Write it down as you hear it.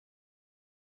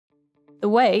The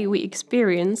way we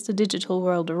experience the digital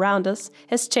world around us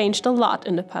has changed a lot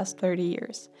in the past 30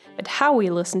 years, but how we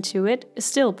listen to it is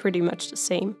still pretty much the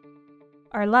same.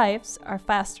 Our lives are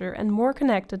faster and more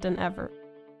connected than ever.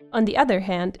 On the other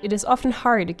hand, it is often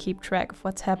hard to keep track of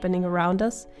what's happening around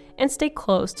us and stay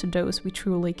close to those we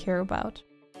truly care about.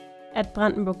 At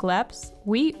Brandenburg Labs,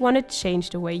 we want to change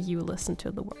the way you listen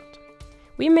to the world.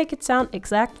 We make it sound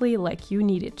exactly like you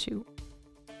need it to.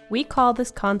 We call this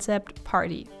concept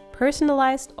PARTY,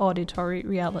 Personalized Auditory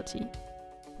Reality.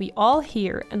 We all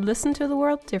hear and listen to the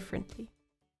world differently.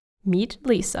 Meet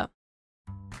Lisa.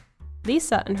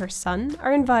 Lisa and her son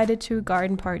are invited to a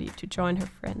garden party to join her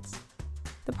friends.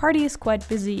 The party is quite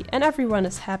busy and everyone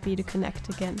is happy to connect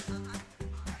again.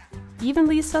 Even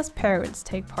Lisa's parents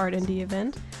take part in the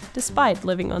event, despite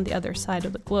living on the other side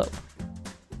of the globe.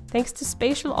 Thanks to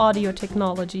spatial audio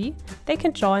technology, they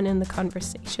can join in the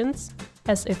conversations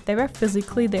as if they were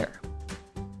physically there.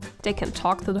 They can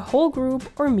talk to the whole group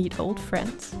or meet old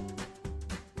friends.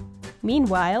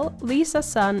 Meanwhile, Lisa's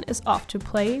son is off to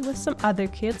play with some other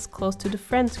kids close to the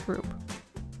friends group.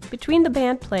 Between the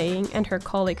band playing and her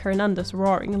colleague Hernando's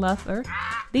roaring laughter,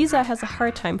 Lisa has a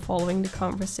hard time following the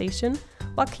conversation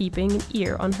while keeping an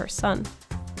ear on her son.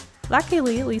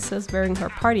 Luckily, Lisa is wearing her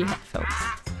party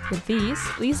headphones. With these,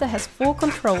 Lisa has full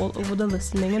control over the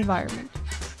listening environment.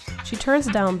 She turns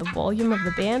down the volume of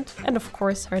the band and of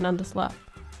course Hernando's laugh.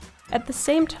 At the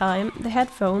same time, the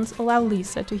headphones allow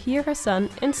Lisa to hear her son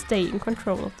and stay in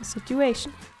control of the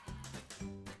situation.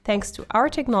 Thanks to our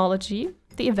technology,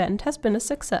 the event has been a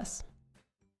success.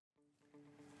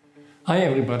 Hi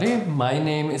everybody, my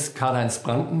name is Karlheinz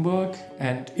Brandenburg,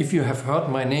 and if you have heard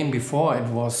my name before, it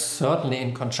was certainly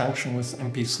in conjunction with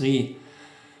MP3,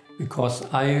 because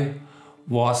I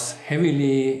was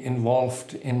heavily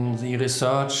involved in the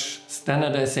research,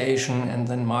 standardization and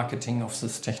then marketing of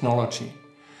this technology.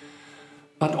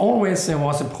 But always there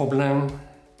was a problem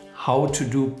how to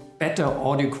do better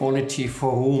audio quality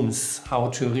for rooms, how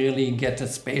to really get a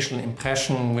spatial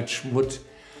impression which would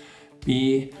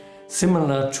be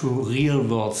similar to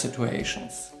real-world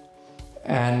situations.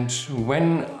 And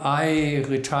when I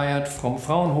retired from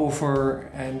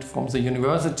Fraunhofer and from the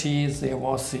university, there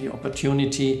was the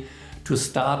opportunity to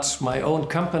start my own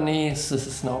company. This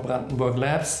is now Brandenburg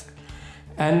Labs.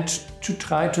 And to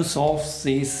try to solve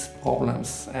these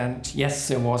problems. And yes,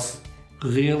 there was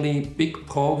really big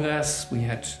progress. We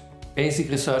had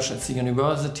basic research at the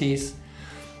universities,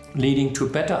 leading to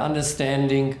better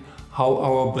understanding how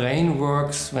our brain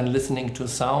works when listening to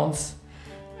sounds.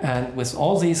 And with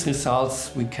all these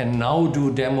results, we can now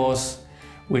do demos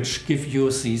which give you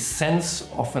the sense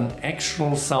of an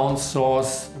actual sound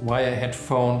source via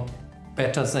headphone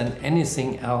better than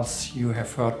anything else you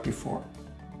have heard before.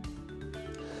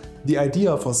 The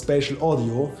idea for spatial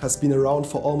audio has been around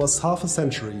for almost half a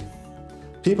century.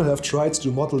 People have tried to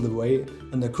model the way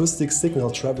an acoustic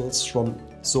signal travels from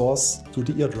source to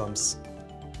the eardrums.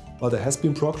 While there has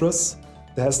been progress,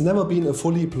 there has never been a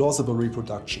fully plausible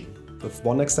reproduction, with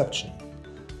one exception.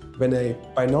 When a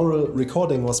binaural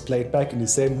recording was played back in the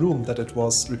same room that it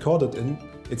was recorded in,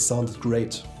 it sounded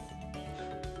great.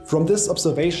 From this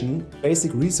observation,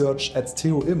 basic research at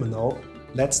TU Ilmenau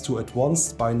led to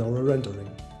advanced binaural rendering.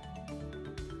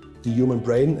 The human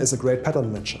brain is a great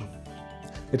pattern matcher.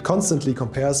 It constantly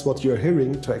compares what you are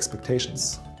hearing to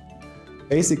expectations.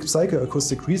 Basic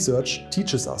psychoacoustic research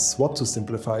teaches us what to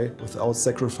simplify without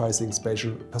sacrificing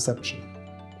spatial perception.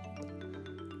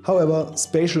 However,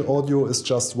 spatial audio is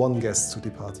just one guest to the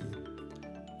party.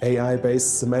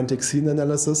 AI-based semantic scene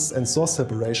analysis and source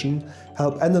separation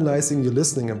help analyzing your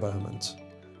listening environment,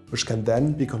 which can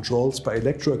then be controlled by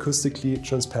electroacoustically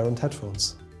transparent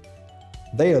headphones.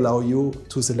 They allow you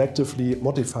to selectively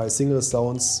modify single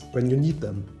sounds when you need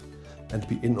them and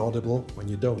be inaudible when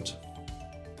you don't.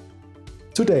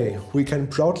 Today, we can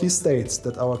proudly state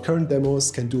that our current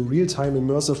demos can do real-time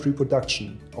immersive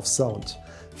reproduction of sound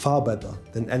far better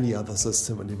than any other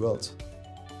system in the world.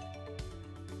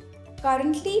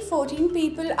 Currently, 14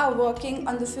 people are working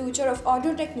on the future of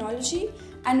audio technology,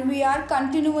 and we are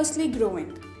continuously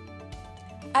growing.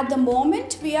 At the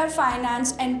moment, we are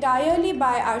financed entirely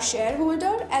by our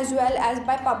shareholder as well as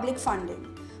by public funding,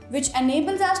 which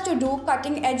enables us to do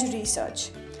cutting-edge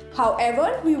research.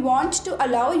 However, we want to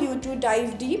allow you to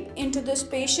dive deep into the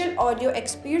spatial audio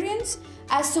experience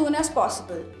as soon as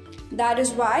possible. That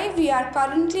is why we are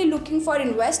currently looking for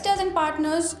investors and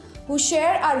partners who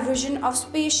share our vision of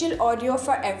spatial audio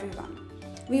for everyone.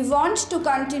 We want to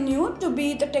continue to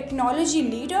be the technology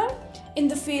leader in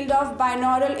the field of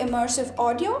binaural immersive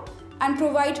audio and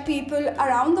provide people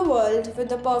around the world with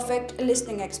the perfect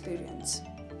listening experience.